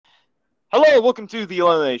Hello, welcome to the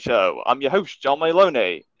Elone Show. I'm your host, John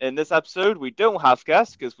Maloney. In this episode, we don't have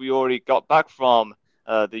guests because we already got back from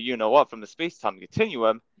the you-know-what, from the space-time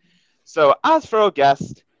continuum. So, as for our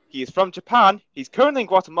guest, he is from Japan, he's currently in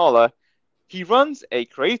Guatemala, he runs a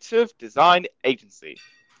creative design agency.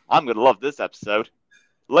 I'm going to love this episode.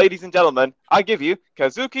 Ladies and gentlemen, I give you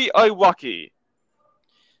Kazuki Iwaki.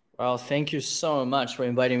 Well, thank you so much for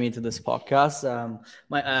inviting me to this podcast.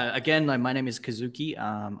 My name is Kazuki.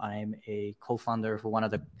 I'm a co-founder for one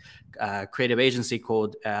of the creative agency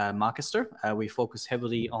called Markester. We focus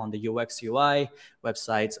heavily on the UX UI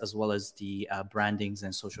websites as well as the brandings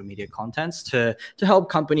and social media contents to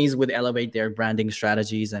help companies with elevate their branding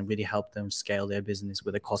strategies and really help them scale their business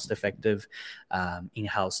with a cost-effective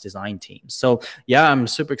in-house design team. So yeah, I'm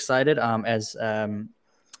super excited.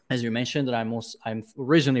 As you mentioned, that I'm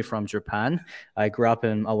originally from Japan. I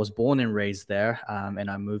was born and raised there,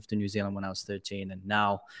 and I moved to New Zealand when I was 13. And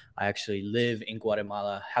now I actually live in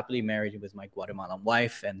Guatemala, happily married with my Guatemalan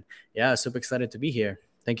wife. And yeah, super excited to be here.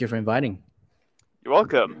 Thank you for inviting. You're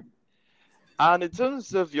welcome. And in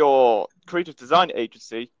terms of your creative design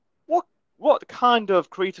agency, what what kind of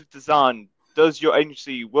creative design does your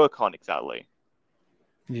agency work on exactly?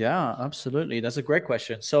 Yeah, absolutely. That's a great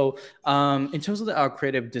question. So, in terms of our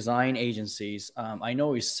creative design agencies, I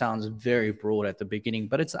know it sounds very broad at the beginning,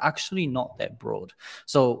 but it's actually not that broad.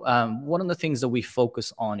 So, one of the things that we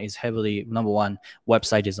focus on is heavily, number one,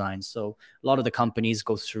 website design. So, a lot of the companies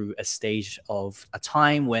go through a stage of a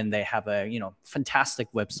time when they have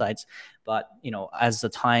fantastic websites, but as the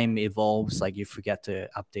time evolves, like you forget to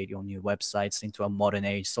update your new websites into a modern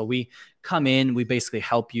age. So we come in, we basically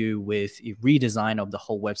help you with a redesign of the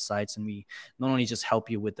whole websites, and we not only just help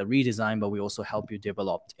you with the redesign, but we also help you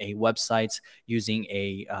develop a website using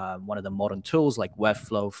a one of the modern tools like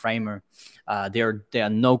Webflow, Framer. They are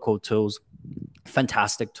no code tools,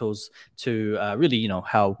 fantastic tools to really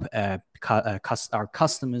help our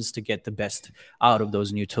customers to get the best out of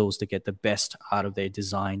those new tools, to get the best out of their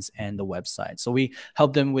designs and the website. So we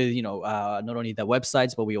help them with not only the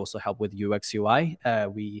websites, but we also help with UX UI.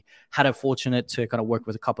 We had a fortunate to kind of work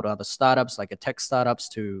with a couple of other startups, like a tech startups,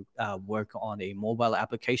 to work on a mobile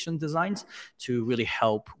application designs to really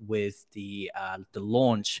help with the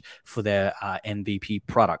launch for their MVP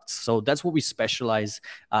products. So that's what we specialize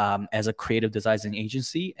as a creative design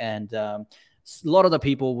agency. And a lot of the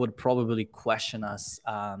people would probably question us,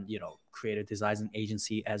 creative design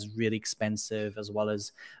agency as really expensive, as well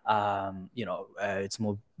as, it's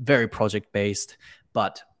more very project based,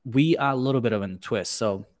 but we are a little bit of a twist.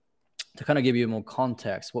 So to kind of give you more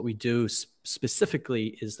context, what we do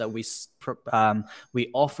specifically is that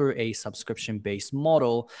we offer a subscription-based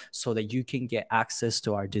model so that you can get access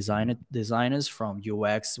to our designers from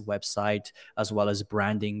UX, website, as well as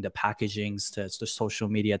branding, the packagings, to the social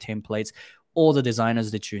media templates, all the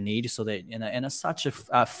designers that you need, so that in a such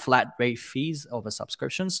a flat rate fees of a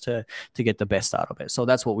subscriptions to get the best out of it. So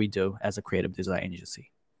that's what we do as a creative design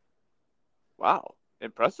agency. Wow,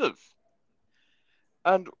 impressive.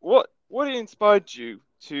 And what inspired you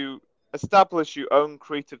to establish your own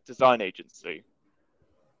creative design agency?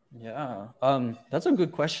 Yeah, that's a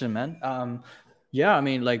good question, man. Yeah, I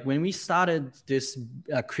mean, like when we started this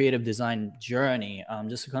creative design journey,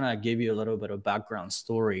 just to kind of give you a little bit of background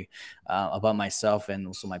story about myself and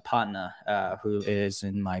also my partner, who is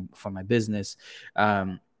in my for my business.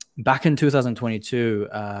 Back in 2022,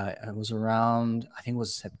 it was around, I think it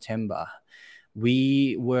was September,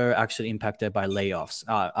 we were actually impacted by layoffs.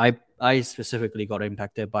 I specifically got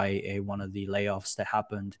impacted by one of the layoffs that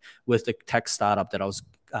happened with the tech startup that I was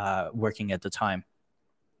working at the time.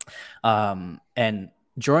 And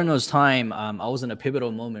during those time, I was in a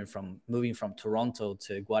pivotal moment from moving from Toronto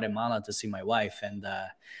to Guatemala to see my wife, and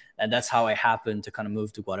that's how I happened to kind of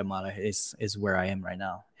move to Guatemala. Is where I am right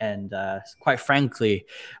now. And quite frankly,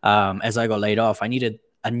 as I got laid off, I needed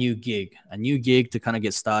a new gig to kind of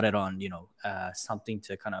get started on, something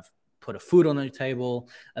to kind of put a food on the table,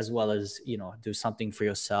 as well as do something for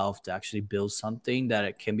yourself to actually build something that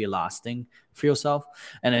it can be lasting for yourself.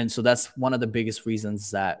 And then so that's one of the biggest reasons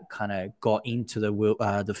that kind of got into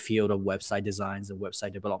the field of website designs and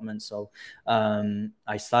website development. So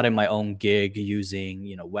I started my own gig using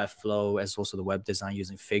Webflow, as also the web design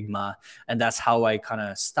using Figma, and that's how I kind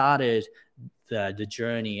of started the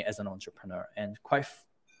journey as an entrepreneur. And quite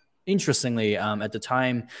interestingly, at the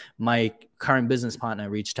time, my current business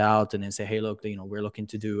partner reached out and then said, "Hey, look, we're looking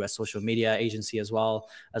to do a social media agency as well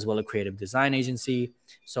a creative design agency."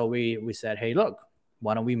 So we said, "Hey, look,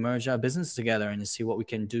 why don't we merge our business together and see what we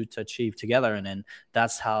can do to achieve together?" And then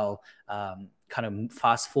that's how kind of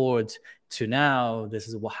fast forward to now, this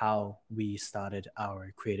is how we started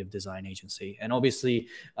our creative design agency. And obviously,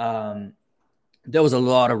 there was a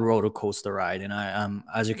lot of roller coaster ride. And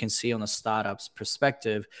as you can see on a startup's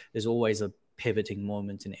perspective, there's always a pivoting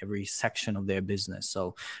moment in every section of their business.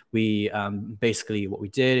 So we basically what we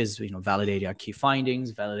did is validated our key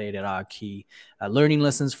findings, validated our key learning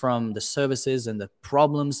lessons from the services and the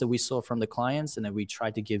problems that we saw from the clients, and then we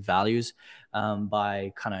tried to give values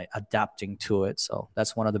by kind of adapting to it. So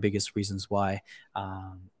that's one of the biggest reasons why.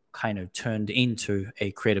 Kind of turned into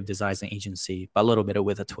a creative design agency, but a little bit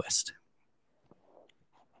with a twist.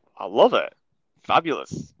 I love it.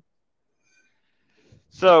 Fabulous.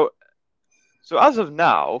 So, so as of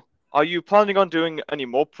now, are you planning on doing any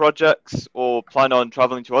more projects or plan on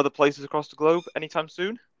traveling to other places across the globe anytime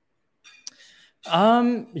soon?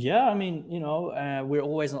 Yeah, I mean, we're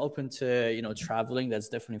always open to, traveling. That's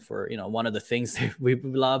definitely for, one of the things that we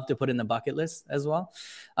love to put in the bucket list as well.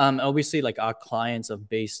 Obviously, like our clients are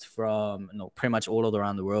based from, pretty much all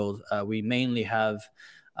around the world. We mainly have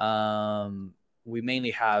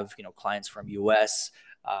clients from US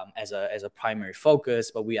as a primary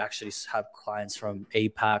focus, but we actually have clients from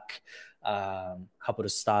APAC, a couple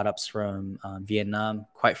of startups from Vietnam.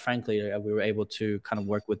 Quite frankly, we were able to kind of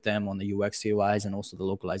work with them on the UX UIs and also the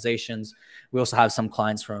localizations. We also have some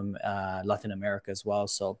clients from Latin America as well.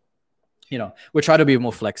 So, we try to be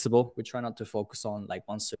more flexible. We try not to focus on like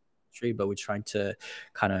one certain country, but we're trying to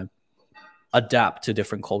kind of adapt to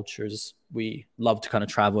different cultures. We love to kind of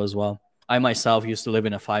travel as well. I myself used to live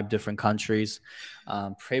in 5 different countries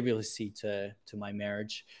previously to my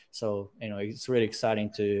marriage. So, it's really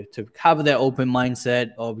exciting to have that open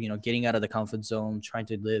mindset of, getting out of the comfort zone, trying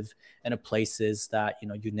to live in a places that,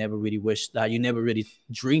 you never really wished, that you never really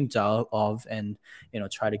dreamed of, and,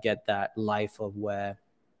 try to get that life of where,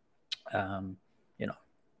 um, you know,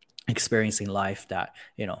 experiencing life that,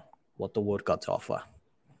 what the world got to offer.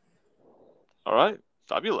 All right,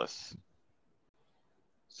 fabulous.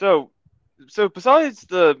 So, so besides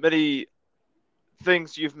the many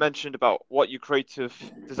things you've mentioned about what your creative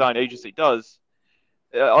design agency does,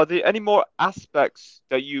 are there any more aspects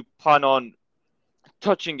that you plan on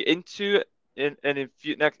touching into in the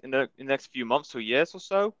next few months or years or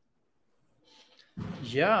so?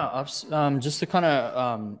 Yeah, just to kind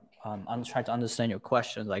of I'm trying to understand your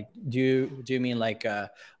question. Like, do you mean like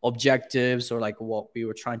objectives, or like what we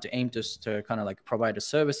were trying to aim to kind of like provide the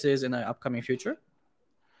services in the upcoming future?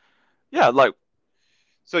 Yeah, like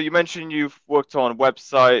so you mentioned you've worked on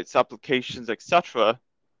websites, applications, etc.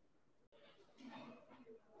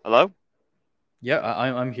 Hello? Yeah,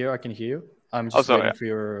 I'm here. I can hear you. I'm Oh, just sorry.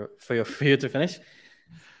 waiting for you to finish.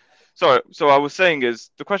 Sorry. So I was saying is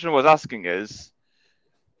the question I was asking is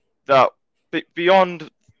that beyond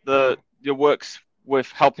your works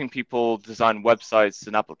with helping people design websites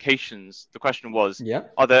and applications, the question was, Yeah.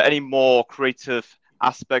 are there any more creative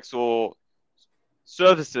aspects or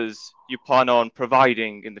services you plan on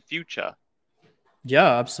providing in the future?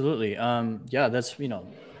 Yeah, absolutely. Yeah, that's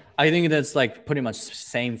I think that's like pretty much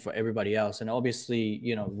same for everybody else. And obviously,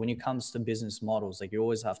 when it comes to business models, like you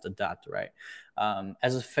always have to adapt, right?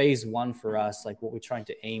 As a phase one for us, like what we're trying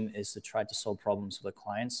to aim is to try to solve problems for the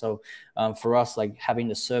clients. So for us, like having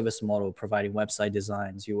the service model, providing website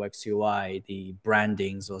designs, UX, UI, the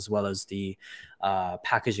brandings, as well as the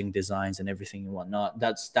packaging designs and everything and whatnot.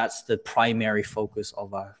 That's the primary focus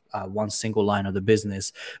of our one single line of the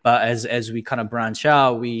business. But as we kind of branch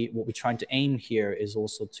out, what we're trying to aim here is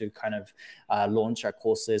also to kind of launch our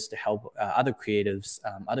courses to help other creators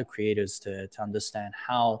to understand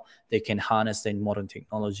how they can harness the modern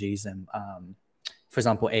technologies and for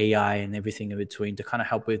example, AI and everything in between to kind of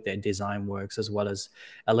help with their design works, as well as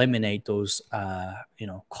eliminate those,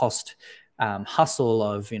 cost hustle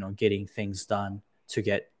of, getting things done to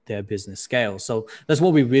get their business scale. So that's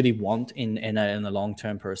what we really want in a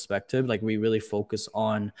long-term perspective. Like we really focus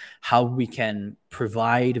on how we can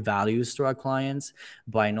provide values to our clients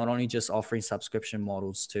by not only just offering subscription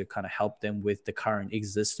models to kind of help them with the current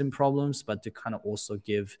existing problems, but to kind of also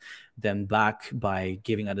give them back by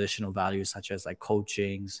giving additional values such as like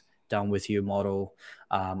coachings, down with you model,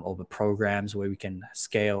 or the programs where we can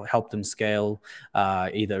help them scale,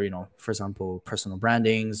 either, for example, personal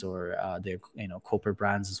brandings or their, corporate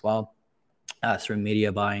brands as well. Through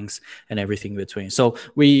media buyings and everything in between. So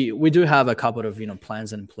we do have a couple of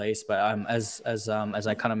plans in place, but as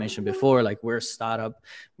I kind of mentioned before, like we're a startup,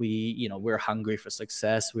 we're hungry for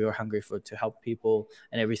success, we are hungry to help people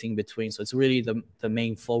and everything in between. So it's really the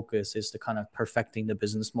main focus is to kind of perfecting the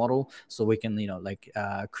business model, so we can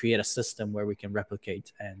create a system where we can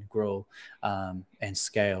replicate and grow and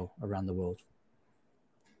scale around the world.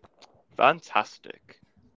 Fantastic.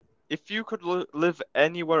 If you could live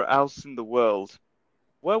anywhere else in the world,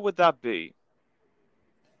 where would that be?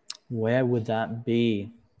 Where would that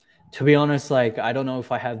be? To be honest, like I don't know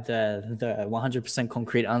if I have the 100%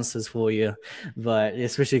 concrete answers for you, but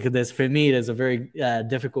especially because for me, there's a very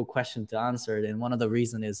difficult question to answer. And one of the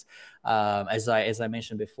reason is, as I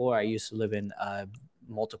mentioned before, I used to live in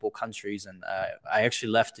multiple countries, and I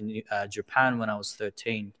actually left in Japan when I was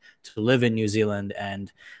 13 to live in New Zealand,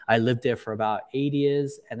 and I lived there for about 8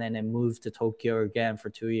 years, and then I moved to Tokyo again for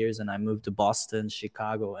 2 years, and I moved to Boston,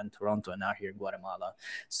 Chicago, and Toronto, and now here in Guatemala.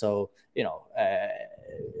 So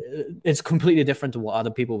it's completely different to what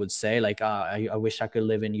other people would say. Like, I wish I could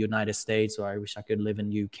live in the United States, or I wish I could live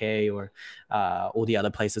in UK, or all the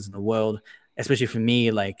other places in the world. Especially for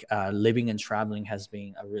me, like living and traveling has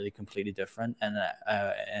been a really completely different.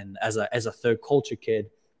 And as a third culture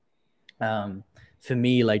kid, um, for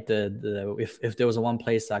me, like if there was one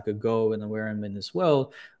place I could go and where I'm in this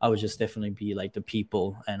world, I would just definitely be like the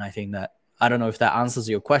people. And I think that I don't know if that answers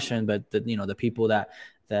your question, but the people that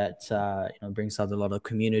brings out a lot of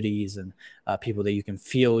communities and people that you can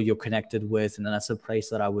feel you're connected with, and then that's a place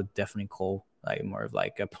that I would definitely call like more of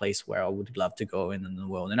like a place where I would love to go in the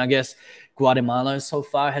world. And I guess Guatemala so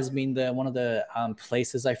far has been the one of the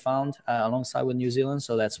places I found alongside with New Zealand.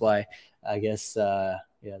 So that's why I guess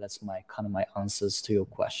yeah, that's my kind of my answers to your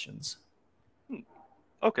questions. Hmm.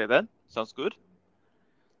 Okay then, sounds good.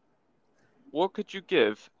 What could you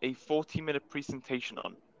give a 40-minute presentation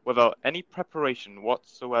on without any preparation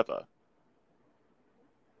whatsoever?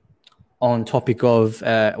 On topic of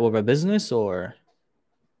over business or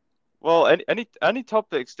Well, any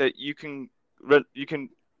topics that you can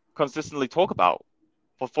consistently talk about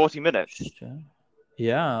for 40 minutes. sure.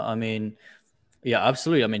 Yeah, I mean, yeah,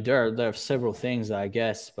 absolutely. I mean, there are several things, I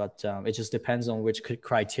guess, but it just depends on which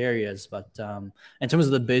criterias. But in terms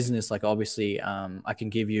of the business, like obviously, I can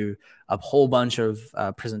give you a whole bunch of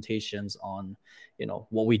presentations on,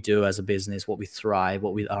 what we do as a business, what we thrive,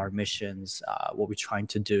 what we our missions, what we're trying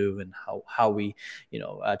to do, and how we,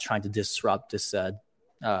 trying to disrupt this.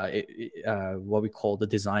 What we call the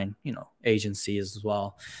design, agency as well.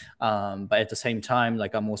 But at the same time,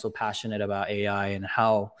 like I'm also passionate about AI and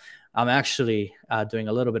how I'm actually doing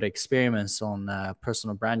a little bit of experiments on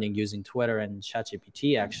personal branding using Twitter and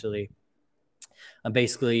ChatGPT. Actually, I'm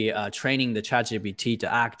basically training the ChatGPT to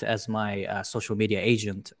act as my social media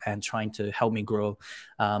agent and trying to help me grow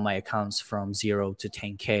my accounts from 0 to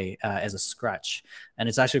 10K as a scratch. And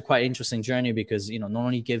it's actually quite an interesting journey because not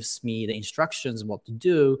only gives me the instructions what to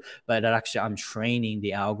do, but actually I'm training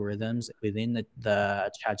the algorithms within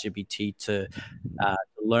the ChatGPT to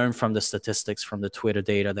learn from the statistics from the Twitter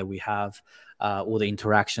data that we have, all the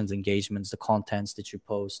interactions, engagements, the contents that you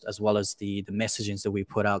post, as well as the messagings that we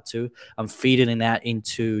put out too. I'm feeding that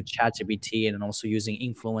into ChatGPT and also using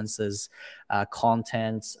influencers,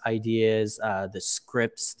 contents, ideas, the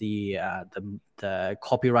scripts, the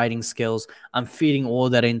copywriting skills. I'm feeding all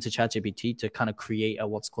that into ChatGPT to kind of create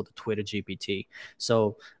what's called the Twitter GPT.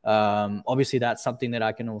 So obviously that's something that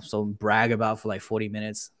I can also brag about for like 40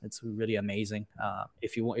 minutes. It's really amazing.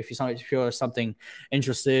 If you're something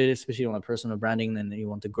interested, especially on a personal branding, and you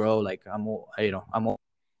want to grow, like I'm all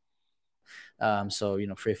so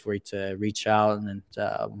feel free to reach out, and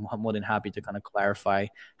I'm more than happy to kind of clarify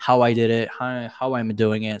how I did it, how I'm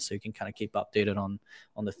doing it, so you can kind of keep updated on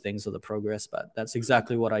the things of the progress. But that's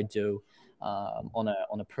exactly what I do on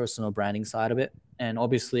a personal branding side of it, and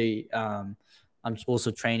obviously I'm also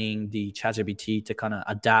training the ChatGPT to kind of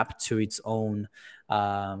adapt to its own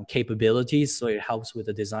capabilities, so it helps with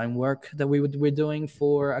the design work that we're doing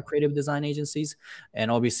for creative design agencies. And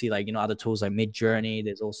obviously, like other tools like Midjourney,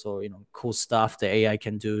 there's also cool stuff that AI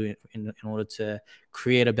can do in order to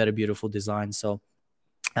create a better, beautiful design. So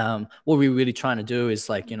what we're really trying to do is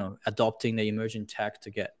like adopting the emerging tech to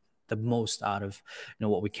get the most out of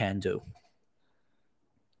what we can do.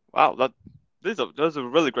 Wow, those are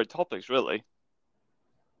really great topics, really.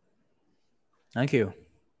 Thank you.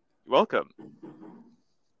 You're welcome.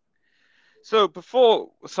 So before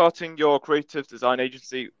starting your creative design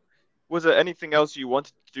agency, was there anything else you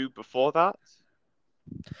wanted to do before that?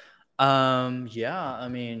 Yeah, I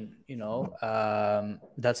mean,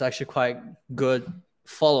 that's actually quite good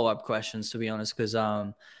follow-up questions, to be honest, because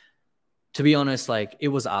like it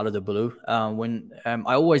was out of the blue. When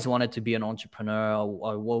I always wanted to be an entrepreneur,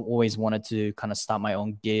 always wanted to kind of start my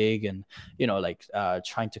own gig, and like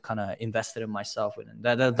trying to kind of invest it in myself. And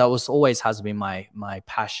that was always has been my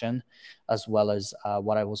passion, as well as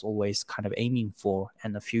what I was always kind of aiming for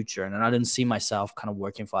in the future. And I didn't see myself kind of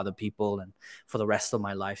working for other people and for the rest of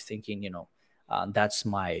my life, thinking that's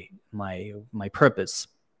my purpose.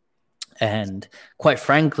 And quite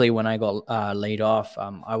frankly, when I got laid off,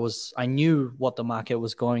 I knew what the market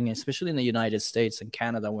was going, especially in the United States and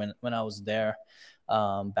Canada when I was there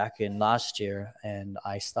back in last year, and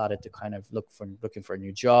I started to kind of looking for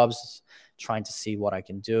new jobs, trying to see what I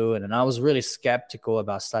can do. And I was really skeptical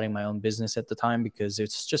about starting my own business at the time because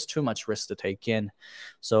it's just too much risk to take in.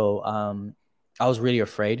 So I was really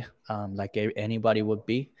afraid, like anybody would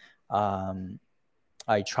be. Um,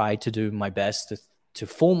 I tried to do my best to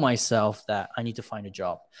fool myself that I need to find a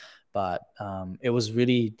job. But it was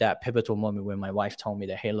really that pivotal moment when my wife told me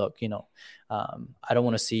that, hey, look, I don't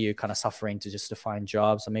want to see you kind of suffering to find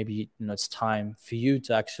jobs. So maybe, it's time for you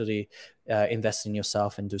to actually invest in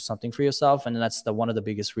yourself and do something for yourself. And that's one of the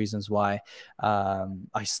biggest reasons why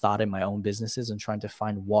I started my own businesses and trying to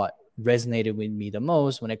find what resonated with me the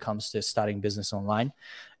most when it comes to starting business online.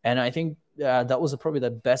 And I think that was probably the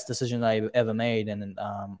best decision I ever made. And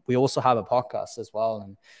we also have a podcast as well.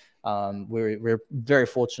 And we're very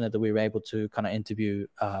fortunate that we were able to kind of interview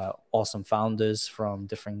awesome founders from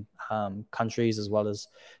different countries as well as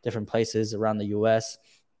different places around the US.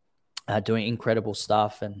 Doing incredible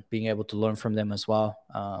stuff and being able to learn from them as well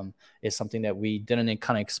is something that we didn't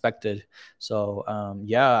kind of expected. So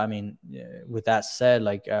yeah, I mean, with that said,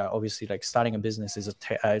 like obviously, like starting a business is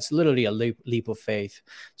it's literally a leap of faith.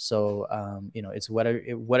 So it's whether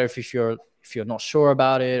if you're not sure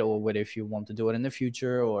about it, or whether if you want to do it in the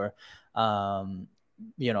future, or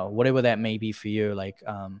whatever that may be for you, like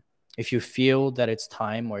if you feel that it's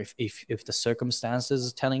time, or if the circumstances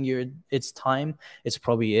is telling you it's time, it's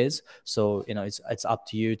probably is. So it's up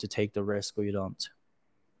to you to take the risk or you don't.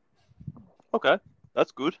 Okay,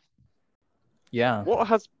 that's good. Yeah. What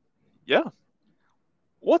has yeah?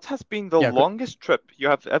 What has been the Yeah. longest trip you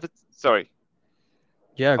have ever? Sorry,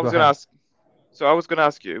 Yeah, I go was gonna ahead. ask. So I was gonna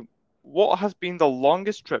ask you, what has been the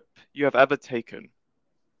longest trip you have ever taken?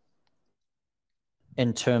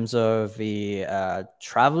 In terms of the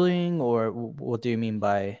traveling, or what do you mean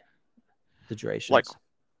by the Like, durations?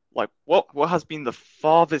 what has been the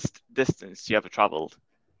farthest distance you ever traveled?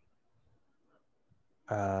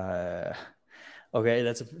 uh okay,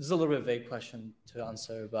 it's a little bit vague question to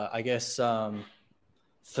answer, but I guess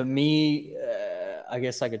for me, I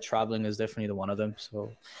guess like a traveling is definitely the one of them.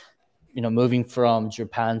 So moving from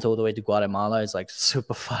Japan to all the way to Guatemala is like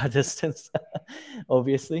super far distance,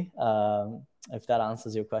 obviously. If that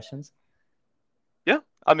answers your questions. Yeah,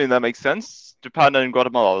 I mean that makes sense. Japan and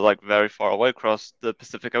Guatemala are like very far away across the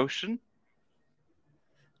Pacific Ocean.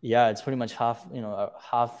 Yeah, it's pretty much half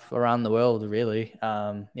around the world, really.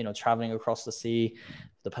 Traveling across the sea,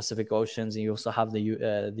 the Pacific Oceans, and you also have the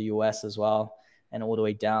US as well, and all the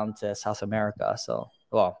way down to South America. So,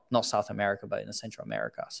 well, not South America, but in Central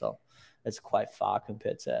America. So, it's quite far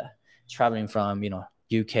compared to traveling from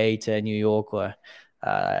UK to New York, or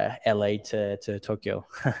LA to Tokyo.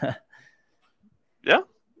 Yeah,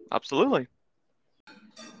 absolutely.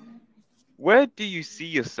 Where do you see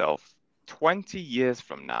yourself 20 years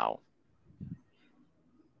from now?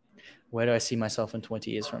 Where do I see myself in 20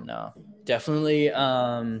 years from now? Definitely,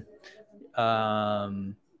 um,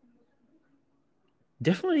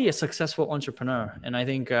 definitely a successful entrepreneur. And I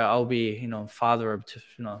think I'll be, father of,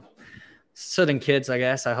 certain kids, I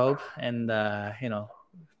guess, I hope. And,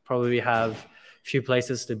 probably have a few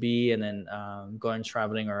places to be, and then going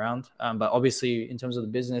traveling around. But obviously, in terms of the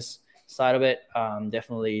business side of it,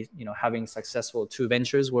 definitely, having successful two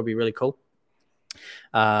ventures would be really cool.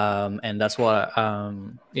 And that's what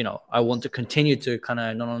I want to continue to kind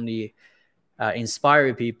of not only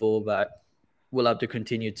inspire people, but will have to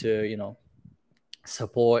continue to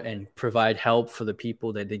support and provide help for the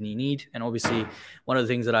people that they need. And obviously, one of the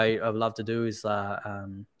things that I love to do is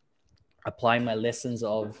apply my lessons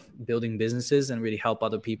of building businesses and really help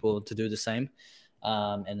other people to do the same.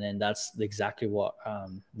 And then that's exactly what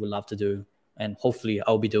we love to do, and hopefully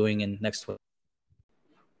I'll be doing in next week.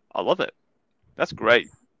 I love it. That's great.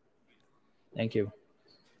 Thank you.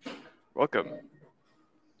 Welcome.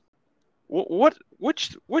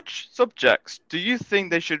 Which subjects do you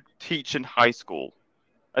think they should teach in high school,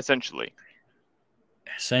 essentially?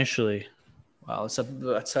 Essentially, well, it's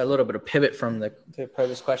a little bit of pivot from the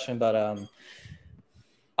previous question, but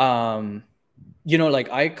um, like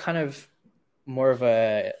I kind of more of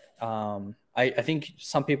a I think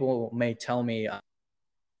some people may tell me I'm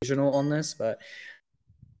original on this, but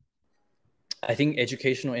I think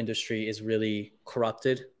educational industry is really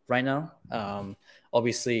corrupted right now.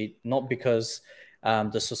 Obviously, not because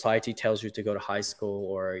the society tells you to go to high school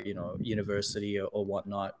or university or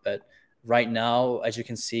whatnot, but right now, as you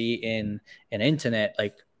can see in internet,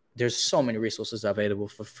 like there's so many resources available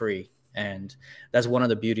for free, and that's one of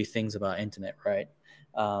the beauty things about internet, right?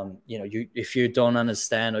 if you don't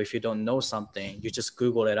understand or if you don't know something, you just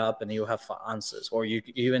Google it up and you'll have answers. Or you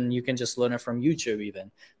can just learn it from YouTube.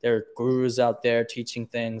 Even there are gurus out there teaching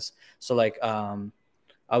things. So like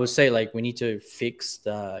I would say like we need to fix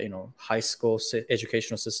the high school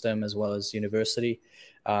educational system as well as university,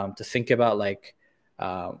 to think about like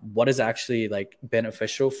what is actually like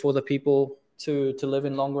beneficial for the people to live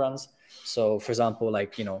in long runs. So for example,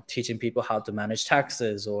 like teaching people how to manage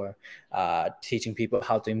taxes, or teaching people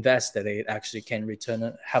how to invest, that they actually can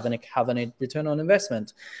have a return on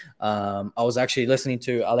investment. I was actually listening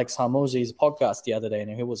to Alex Hormozy's podcast the other day,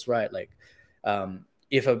 and he was right. Like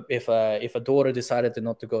if a daughter decided to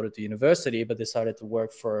not to go to the university but decided to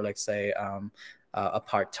work for, like, say a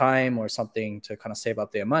part-time or something to kind of save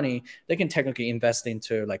up their money, they can technically invest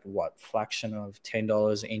into like what fraction of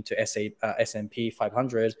 $10 into S&P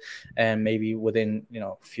 500, and maybe within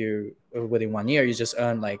within 1 year you just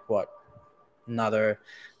earn like what, another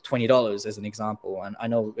 $20 as an example. And I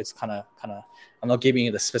know it's kind of I'm not giving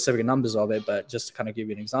you the specific numbers of it, but just to kind of give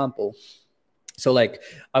you an example. So like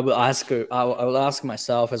I will ask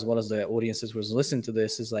myself, as well as the audiences who's listening to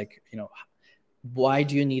this, is like, why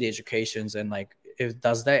do you need educations? And like,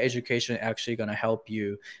 does that education actually going to help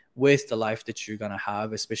you with the life that you're going to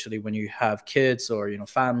have, especially when you have kids or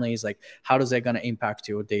families? Like, how does that going to impact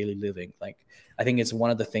your daily living? Like, I think it's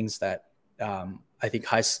one of the things that I think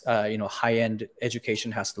high end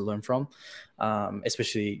education has to learn from.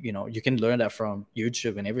 Especially, you can learn that from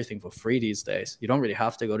YouTube and everything for free these days. You don't really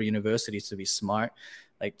have to go to university to be smart.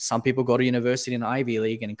 Like, some people go to university in Ivy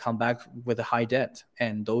League and come back with a high debt,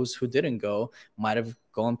 and those who didn't go might have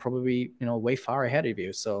gone probably way far ahead of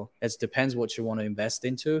you. So it depends what you want to invest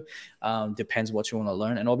into, depends what you want to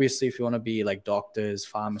learn. And obviously, if you want to be like doctors,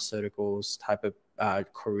 pharmaceuticals type of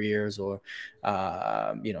careers, or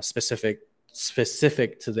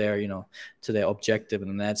specific to their objective,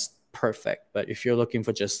 and that's perfect. But if you're looking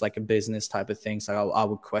for just like a business type of things, like I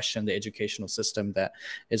would question the educational system that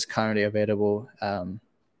is currently available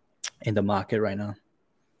in the market right now.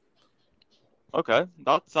 Okay,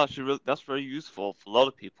 that's actually that's very useful for a lot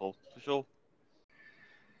of people, for sure.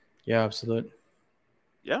 Yeah, absolutely.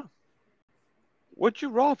 Yeah. Would you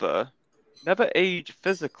rather never age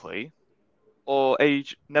physically or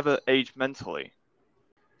never age mentally?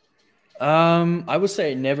 I would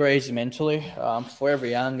say never age mentally. Forever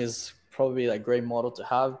young is probably like great model to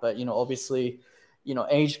have, but obviously,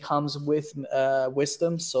 age comes with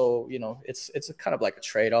wisdom. So it's a kind of like a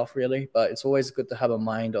trade off, really. But it's always good to have a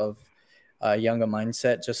mind of a younger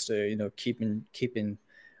mindset, just to keep in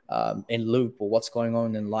in loop with what's going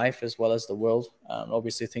on in life as well as the world.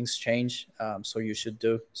 Obviously, things change, so you should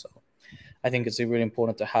do so. I think it's really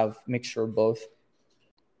important to have mixture of both.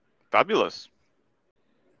 Fabulous.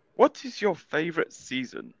 What is your favorite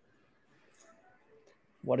season?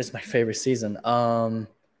 What is my favorite season?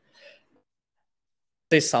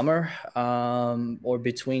 Say summer, or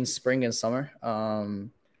between spring and summer.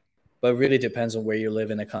 But it really depends on where you live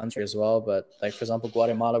in the country as well. But like, for example,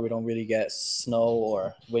 Guatemala, we don't really get snow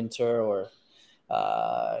or winter or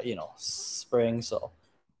spring. So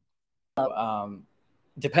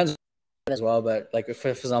depends as well. But like, if, for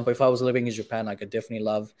example, if I was living in Japan, I could definitely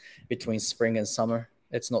love between spring and summer.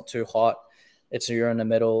 It's not too hot. You're in the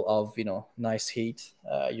middle of nice heat.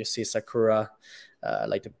 You see sakura,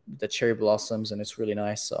 like the cherry blossoms, and it's really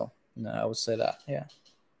nice. So no, I would say that. Yeah.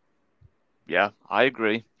 Yeah, I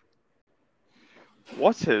agree.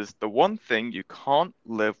 What is the one thing you can't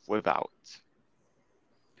live without?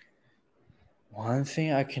 One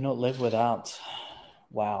thing I cannot live without.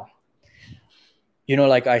 Wow.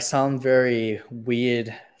 Like, I sound very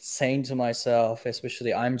weird saying to myself,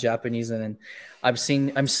 especially I'm Japanese, and I'm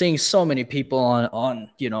seeing so many people on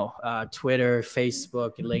Twitter,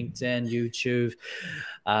 Facebook, LinkedIn, YouTube,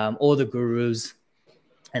 all the gurus.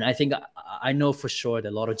 And I think I know for sure that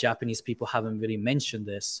a lot of Japanese people haven't really mentioned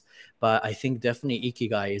this, but I think definitely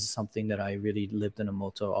ikigai is something that I really lived in a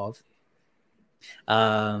motto of.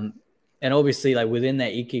 Um, and obviously, like, within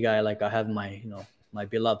that ikigai, like, I have my my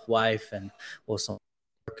beloved wife, and also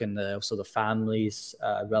work, and also the families,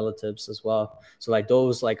 relatives as well. So like,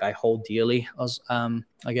 those, like, I hold dearly, as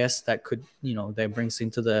I guess that could that brings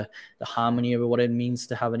into the harmony of what it means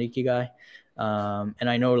to have an ikigai. And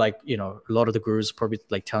I know, like, a lot of the gurus probably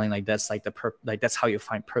like telling, like, that's like like that's how you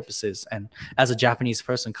find purposes. And as a Japanese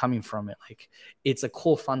person coming from it, like, it's a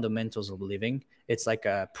core fundamentals of living. It's like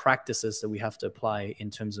practices that we have to apply in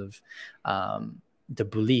terms of the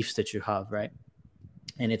beliefs that you have, right?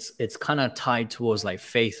 And it's kind of tied towards like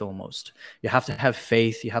faith almost. You have to have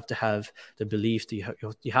faith. You have to have the belief.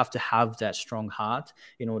 You have to have that strong heart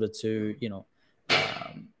in order to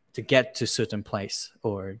to get to certain place,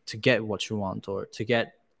 or to get what you want, or to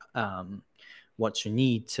get what you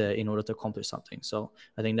need to in order to accomplish something. So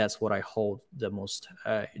I think that's what I hold the most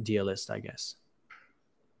dearest, I guess.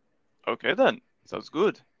 Okay, then. Sounds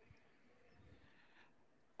good.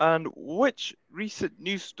 And which recent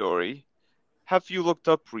news story have you looked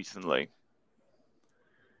up recently?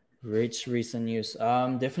 Rich recent news.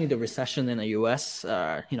 Definitely the recession in the U.S. There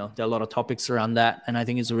are a lot of topics around that, and I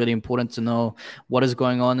think it's really important to know what is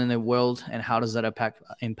going on in the world and how does that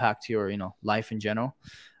impact your life in general,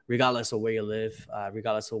 regardless of where you live,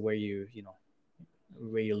 regardless of where you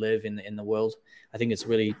live in the world. I think it's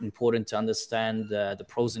really important to understand the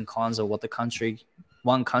pros and cons of what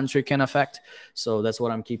one country can affect. So that's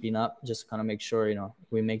what I'm keeping up. Just kind of make sure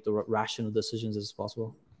we make the rational decisions as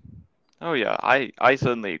possible. Oh yeah, I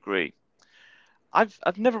certainly agree. I've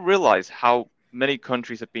never realized how many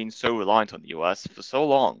countries have been so reliant on the US for so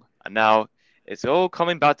long, and now it's all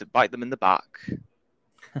coming back to bite them in the back.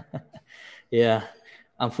 Yeah,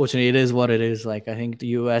 unfortunately, it is what it is. Like I think the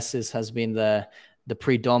U.S. has been the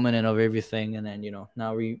predominant of everything, and then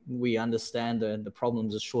now we understand the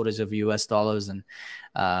problems of shortage of U.S. dollars, and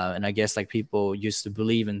I guess like people used to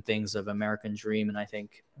believe in things of American dream, and I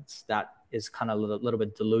think that is kind of a little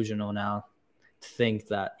bit delusional now to think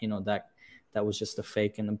that that was just a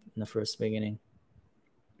fake in the first beginning.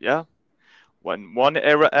 Yeah, when one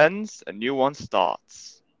era ends, a new one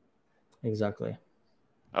starts. Exactly.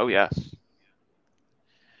 Oh yes.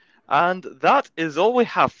 And that is all we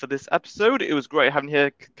have for this episode. It was great having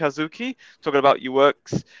here Kazuki talking about your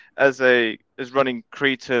works as running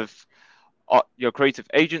your creative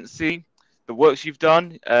agency, the works you've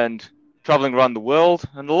done, and traveling around the world,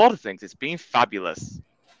 and a lot of things. It's been fabulous.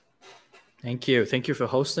 Thank you for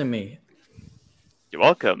hosting me. You're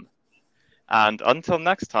welcome. And until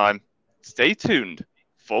next time, stay tuned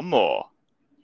for more.